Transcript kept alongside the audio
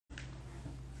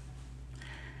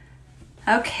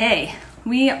Okay,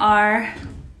 we are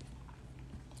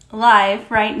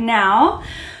live right now.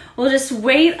 We'll just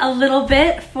wait a little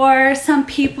bit for some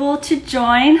people to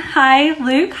join. Hi,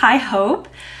 Luke. Hi, Hope.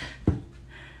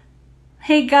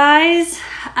 Hey, guys.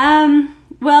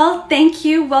 Well, thank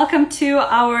you. Welcome to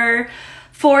our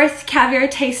 4th caviar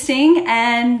tasting,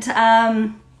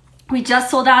 and we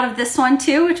just sold out of this one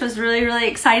too, which was really, really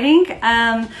exciting.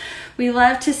 We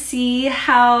love to see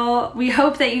how, we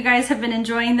hope that you guys have been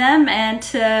enjoying them and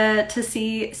to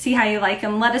see how you like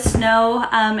them. Let us know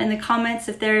in the comments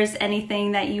if there's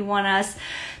anything that you want us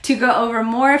to go over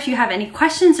more, if you have any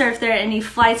questions or if there are any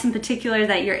flights in particular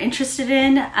that you're interested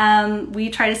in.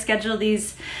 We try to schedule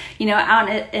these, out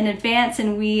in advance,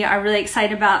 and we are really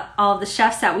excited about all of the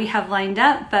chefs that we have lined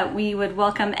up, but we would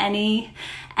welcome any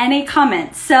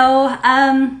comments. So,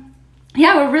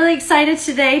 yeah, we're really excited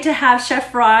today to have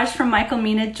Chef Raj from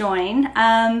Mina join.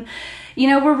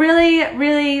 We're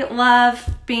really love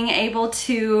being able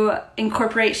to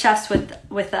incorporate chefs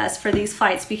with us for these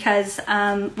flights because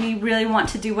we really want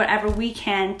to do whatever we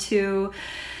can to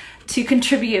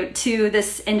contribute to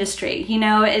this industry.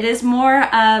 It is more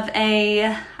of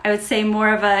I would say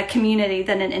more of a community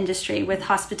than an industry with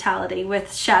hospitality,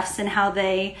 with chefs and how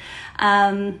they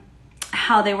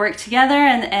work together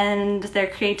and their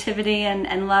creativity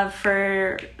and love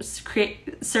for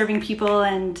serving people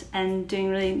and doing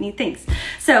really neat things.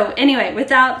 So anyway,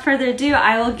 without further ado,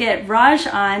 I will get Raj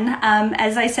on.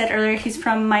 As I said earlier, he's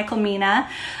from Mina.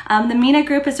 The Mina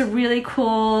group is a really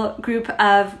cool group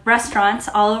of restaurants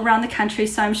all around the country.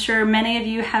 So I'm sure many of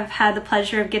you have had the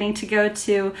pleasure of getting to go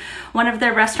to one of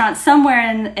their restaurants somewhere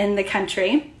in the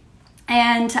country.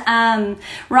 And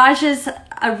Raj is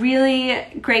a really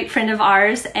great friend of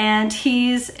ours, and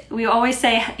we always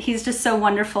say he's just so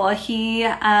wonderful. He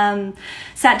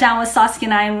sat down with Saskia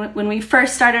and I when we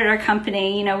first started our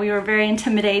company. We were very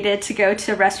intimidated to go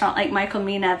to a restaurant like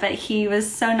Mina, but he was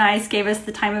so nice, gave us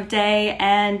the time of day,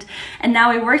 and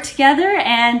now we work together,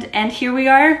 and here we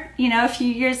are, a few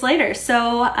years later.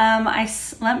 So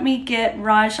let me get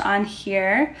Raj on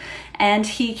here, and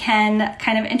he can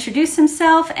kind of introduce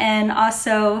himself and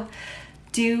also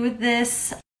do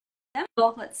this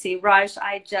demo. Let's see, Raj,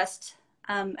 I just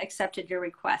accepted your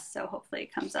request, so hopefully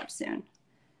it comes up soon.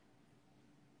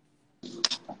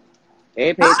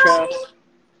 Hey, Petra.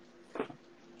 Hi.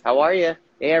 How are you?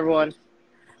 Hey, everyone.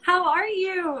 How are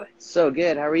you? So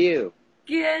good. How are you?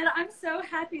 Good. I'm so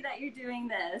happy that you're doing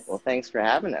this. Well, thanks for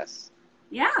having us.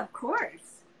 Yeah, of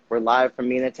course. We're live from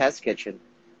Mina Test Kitchen.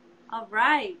 All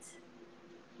right.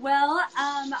 Well,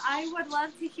 I would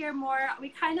love to hear more. We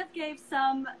kind of gave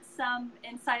some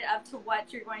insight up to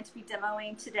what you're going to be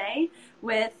demoing today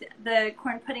with the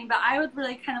corn pudding, but I would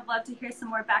really kind of love to hear some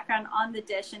more background on the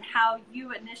dish and how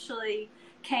you initially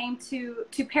came to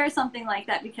pair something like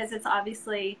that, because it's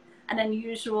obviously an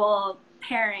unusual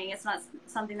pairing. It's not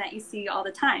something that you see all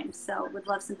the time, so would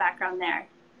love some background there.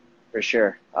 For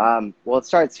sure. Well, it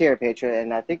starts here, Petra,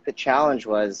 and I think the challenge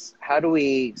was, how do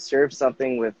we serve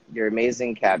something with your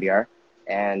amazing caviar?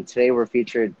 And today we're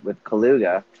featured with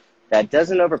Kaluga that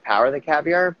doesn't overpower the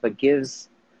caviar, but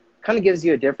kind of gives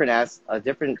you a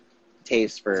different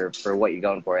taste for what you're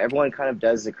going for. Everyone kind of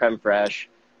does the creme fraiche.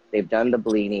 They've done the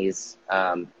bellinis.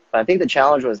 But I think the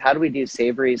challenge was, how do we do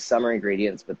savory summer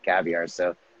ingredients with caviar?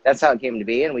 So that's how it came to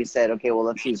be, and we said, okay, well,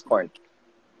 let's use corn.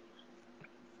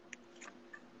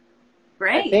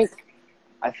 Great.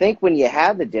 I think when you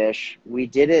have the dish, we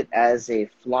did it as a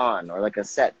flan or like a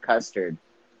set custard.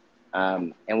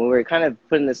 And when we were kind of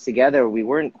putting this together, we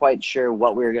weren't quite sure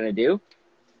what we were going to do.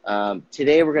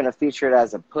 Today, we're going to feature it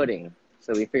as a pudding.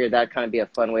 So we figured that'd kind of be a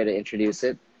fun way to introduce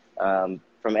it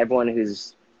from everyone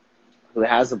who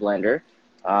has a blender,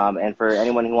 and for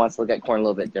anyone who wants to look at corn a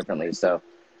little bit differently. So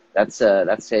that's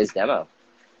today's demo.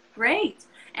 Great.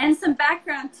 And some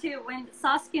background too, when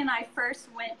Saskia and I first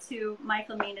went to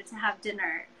Mina to have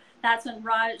dinner, that's when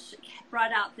Raj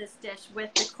brought out this dish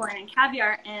with the corn and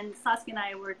caviar, and Saskia and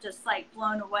I were just like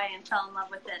blown away and fell in love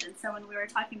with it. And so when we were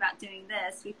talking about doing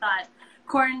this, we thought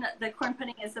the corn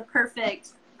pudding is the perfect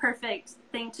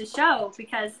thing to show,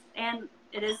 and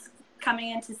it is coming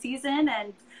into season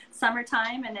and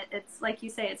summertime, and it's like you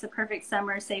say, it's a perfect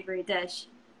summer savory dish.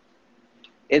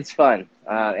 It's fun,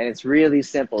 and it's really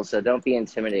simple, so don't be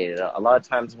intimidated. A lot of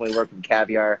times when we work with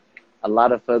caviar, a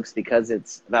lot of folks, because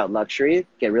it's about luxury,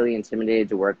 get really intimidated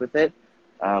to work with it.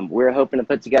 We're hoping to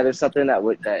put together something that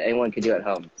anyone could do at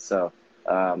home. So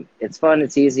it's fun,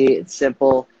 it's easy, it's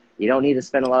simple. You don't need to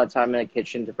spend a lot of time in a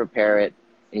kitchen to prepare it,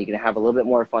 and you can have a little bit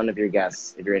more fun with your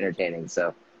guests if you're entertaining.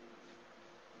 So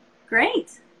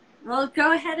great. Well,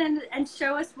 go ahead and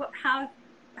show us how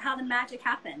the magic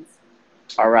happens.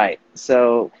 All right,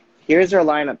 so here's our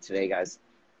lineup today, guys.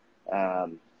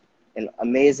 An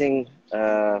amazing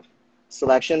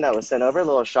selection that was sent over, a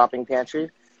little shopping pantry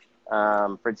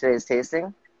for today's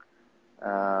tasting.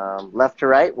 Left to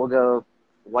right, we'll go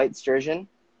white sturgeon.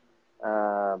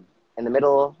 In the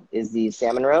middle is the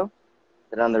salmon roe.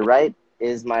 Then on the right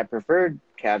is my preferred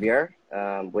caviar,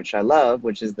 which I love,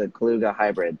 which is the Kaluga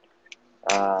hybrid.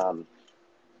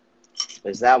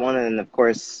 There's that one, and of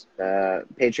course,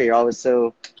 Petra, you're always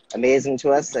so amazing to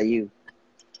us that you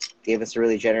gave us a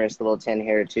really generous little tin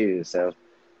here too. So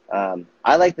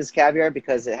I like this caviar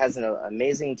because it has an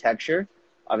amazing texture.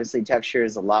 Obviously, texture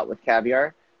is a lot with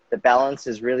caviar. The balance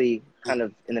is really kind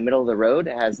of in the middle of the road.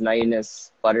 It has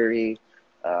nuttiness, buttery,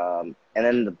 and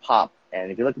then the pop.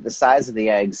 And if you look at the size of the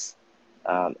eggs,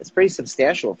 it's pretty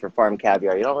substantial for farm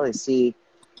caviar. You don't really see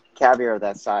caviar of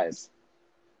that size.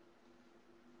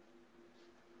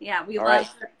 Yeah, we love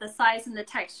the size and the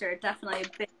texture. Definitely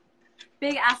a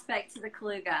big aspect to the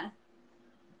Kaluga.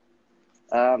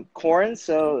 Corn.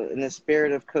 So in the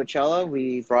spirit of Coachella,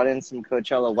 we brought in some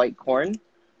Coachella white corn.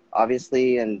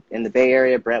 Obviously, in the Bay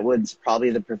Area, Brentwood's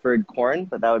probably the preferred corn,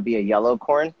 but that would be a yellow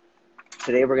corn.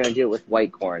 Today we're going to do it with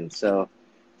white corn. So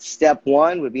step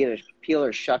one would be to peel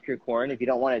or shuck your corn. If you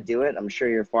don't want to do it, I'm sure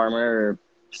your farmer or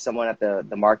someone at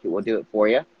the market will do it for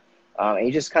you. And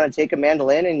you just kind of take a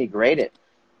mandolin and you grate it.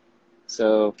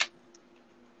 So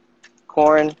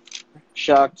corn,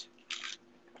 shucked,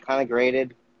 kind of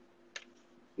grated.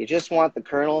 You just want the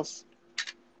kernels.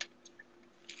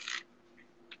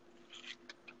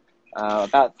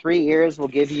 About 3 ears will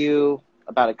give you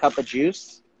about a cup of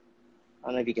juice. I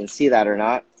don't know if you can see that or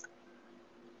not.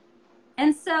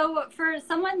 And so for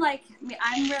someone like me,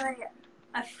 I'm really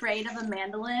afraid of a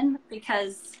mandolin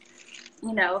because,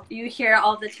 you know, you hear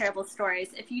all the terrible stories.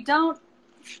 If you don't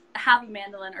have a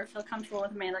mandolin or feel comfortable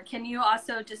with a mandolin, can you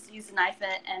also just use a knife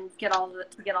and get all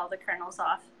the kernels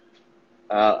off?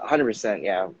 100%,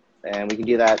 yeah. And we can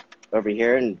do that over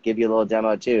here and give you a little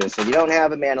demo too. So if you don't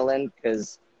have a mandolin,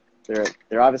 because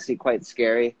they're obviously quite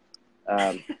scary,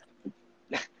 a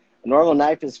normal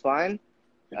knife is fine.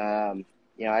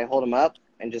 You know, I hold them up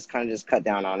and just kind of just cut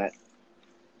down on it.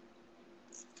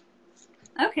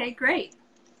 Okay, great.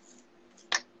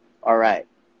 All right.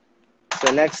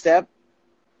 So next step,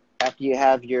 after you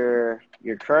have your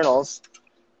kernels,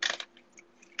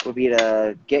 would be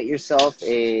to get yourself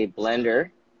a blender.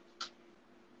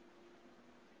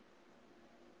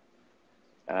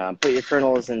 Put your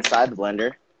kernels inside the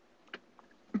blender.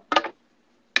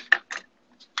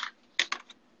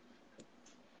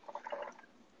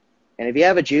 And if you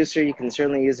have a juicer, you can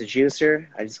certainly use a juicer.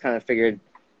 I just kind of figured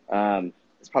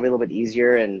it's probably a little bit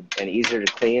easier and easier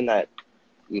to clean that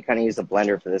you kind of use a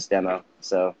blender for this demo.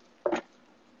 So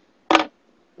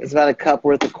it's about a cup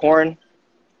worth of corn.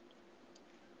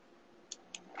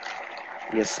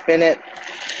 You spin it,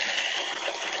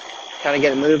 kind of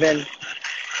get it moving.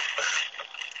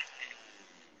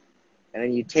 And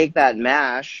then you take that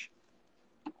mash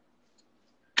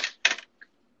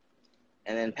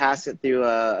and then pass it through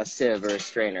a sieve or a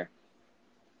strainer.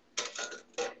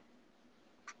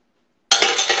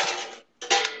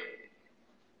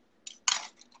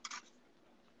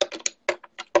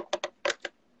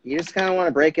 You just kind of want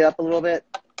to break it up a little bit,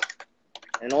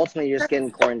 and ultimately you're just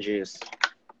getting corn juice.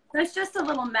 There's just a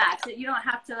little mash. You don't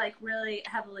have to like really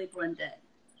heavily blend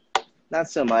it. Not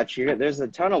so much. There's a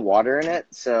ton of water in it,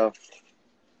 so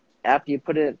after you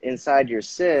put it inside your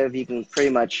sieve, you can pretty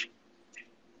much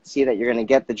see that you're going to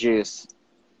get the juice.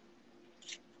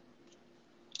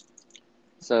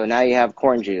 So now you have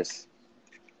corn juice.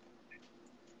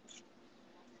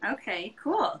 Okay,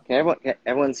 cool. Can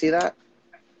everyone see that?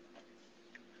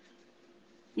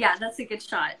 Yeah, that's a good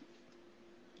shot.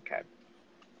 Okay.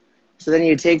 So then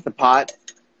you take the pot,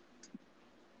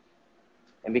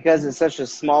 and because it's such a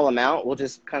small amount, we'll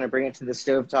just kind of bring it to the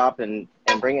stovetop and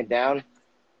bring it down.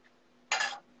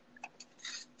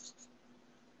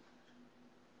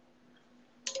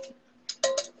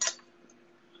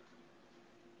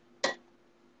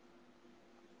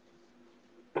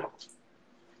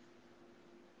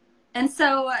 And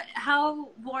so how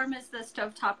warm is the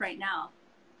stovetop right now?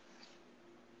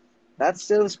 That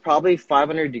stove's probably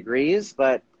 500 degrees,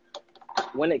 but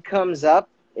when it comes up,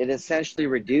 it essentially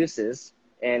reduces,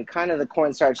 and kind of the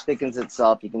cornstarch thickens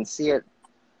itself. You can see it,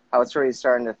 how it's already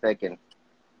starting to thicken.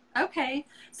 Okay.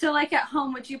 So like at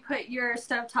home, would you put your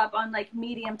stovetop on like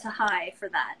medium to high for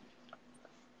that?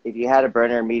 If you had a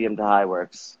burner, medium to high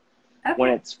works. Okay.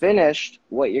 When it's finished,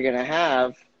 what you're going to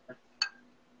have,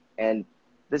 and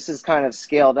this is kind of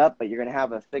scaled up, but you're going to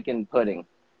have a thickened pudding.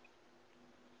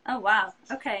 Oh, wow.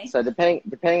 Okay. So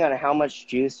depending on how much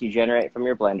juice you generate from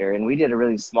your blender, and we did a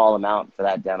really small amount for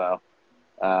that demo.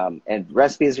 And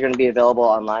recipes are going to be available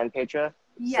online, Petra.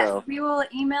 Yes, So, we will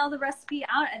email the recipe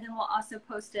out and then we'll also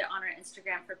post it on our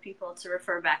Instagram for people to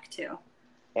refer back to.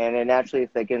 and it naturally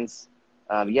thickens.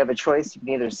 You have a choice. You can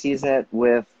either season it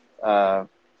with a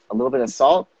little bit of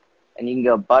salt, and you can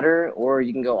go butter, or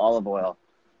you can go olive oil.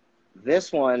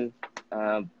 This one,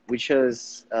 we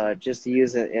chose just to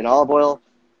use it in olive oil,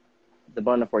 the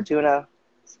Bona Fortuna,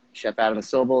 Chef Adam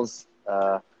Sobel's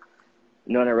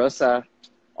Nona Rosa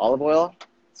olive oil.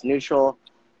 It's neutral.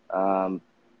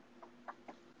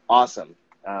 Awesome.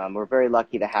 We're very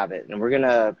lucky to have it. And we're going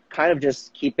to kind of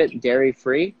just keep it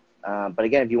dairy-free. But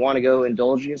again, if you want to go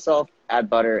indulge yourself, add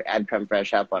butter, add creme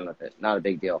fraiche, have fun with it. Not a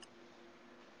big deal.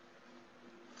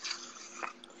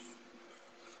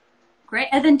 Great.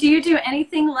 And then do you do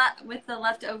anything with the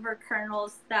leftover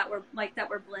kernels that were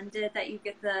blended that you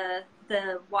get the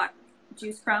what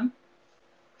juice from?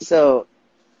 So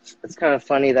it's kind of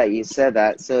funny that you said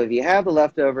that. So if you have the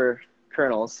leftover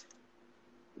kernels,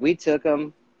 we took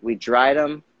them, we dried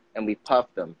them, and we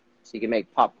puffed them. So you can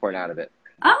make popcorn out of it.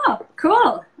 Oh,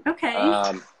 cool. Okay.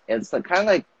 It's kind of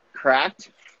like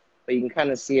cracked, but you can kind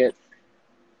of see it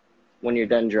when you're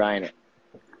done drying it.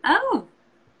 Oh,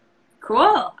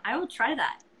 cool. I will try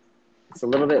that. It's a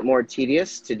little bit more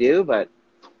tedious to do, but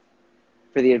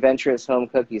for the adventurous home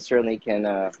cook, you certainly can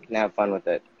have fun with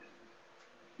it.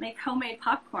 Make homemade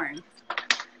popcorn.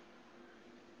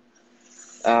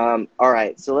 All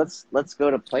right, so let's go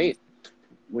to plate.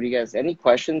 What do you guys? Any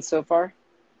questions so far?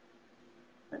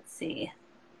 Let's see.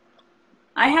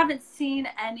 I haven't seen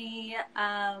any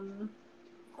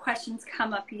questions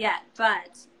come up yet,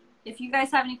 but if you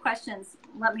guys have any questions,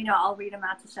 let me know. I'll read them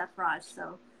out to Chef Raj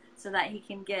so that he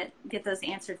can get those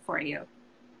answered for you.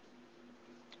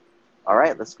 All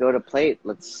right, let's go to plate.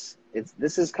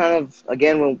 This is kind of,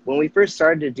 again, when we first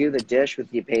started to do the dish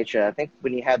with you, Petra, I think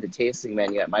when you had the tasting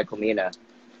menu at Michael Mina,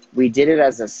 we did it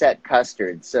as a set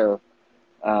custard. So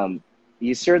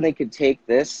you certainly could take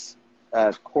this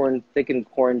thickened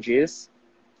corn juice.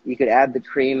 You could add the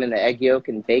cream and the egg yolk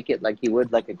and bake it like you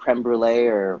would like a creme brulee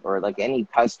or like any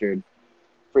custard.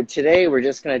 For today, we're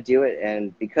just going to do it,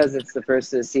 and because it's the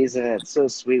first of the season and it's so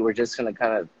sweet, we're just going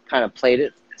to kind of plate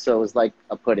it so it was like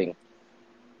a pudding.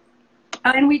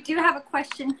 Oh, and we do have a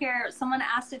question here. Someone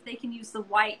asked if they can use the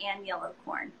white and yellow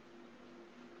corn.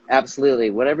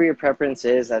 Absolutely. Whatever your preference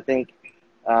is, I think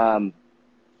the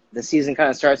season kind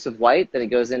of starts with white, then it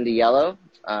goes into yellow.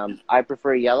 I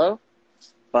prefer yellow,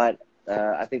 but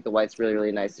I think the white's really,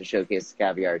 really nice to showcase the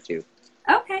caviar too.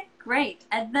 Okay, great.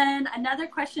 And then another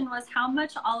question was, how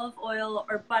much olive oil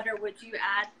or butter would you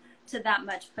add to that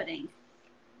much pudding?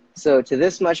 So to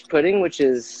this much pudding, which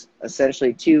is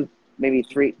essentially maybe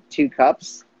two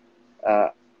cups,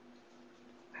 a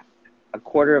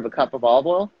quarter of a cup of olive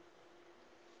oil.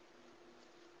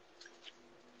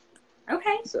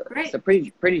 Okay, so, great. So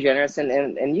pretty generous,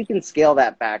 and you can scale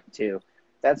that back too.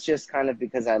 That's just kind of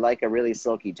because I like a really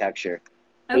silky texture.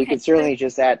 But you can certainly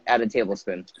just add a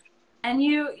tablespoon. And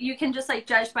you can just like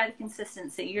judge by the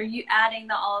consistency. You're adding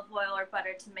the olive oil or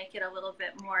butter to make it a little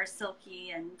bit more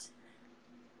silky and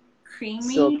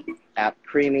creamy.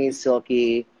 Creamy,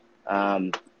 silky.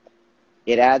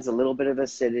 It adds a little bit of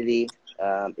acidity.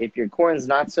 If your corn's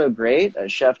not so great, a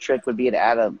chef trick would be to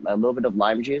add a little bit of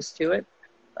lime juice to it,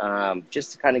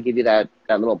 just to kind of give you that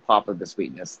little pop of the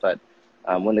sweetness. But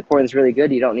when the corn's really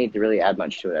good, you don't need to really add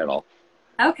much to it at all.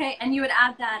 Okay, and you would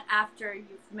add that after you've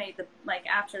made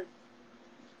after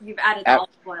you've added the olive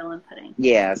oil and pudding.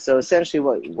 Yeah, so essentially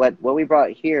what we brought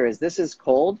here is this is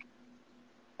cold,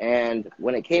 and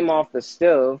when it came off the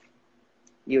stove,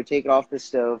 you would take it off the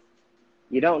stove.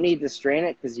 You don't need to strain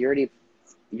it because you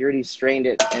already strained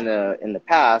it in the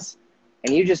past,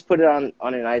 and you just put it on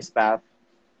an ice bath,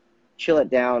 chill it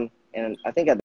down, and I think at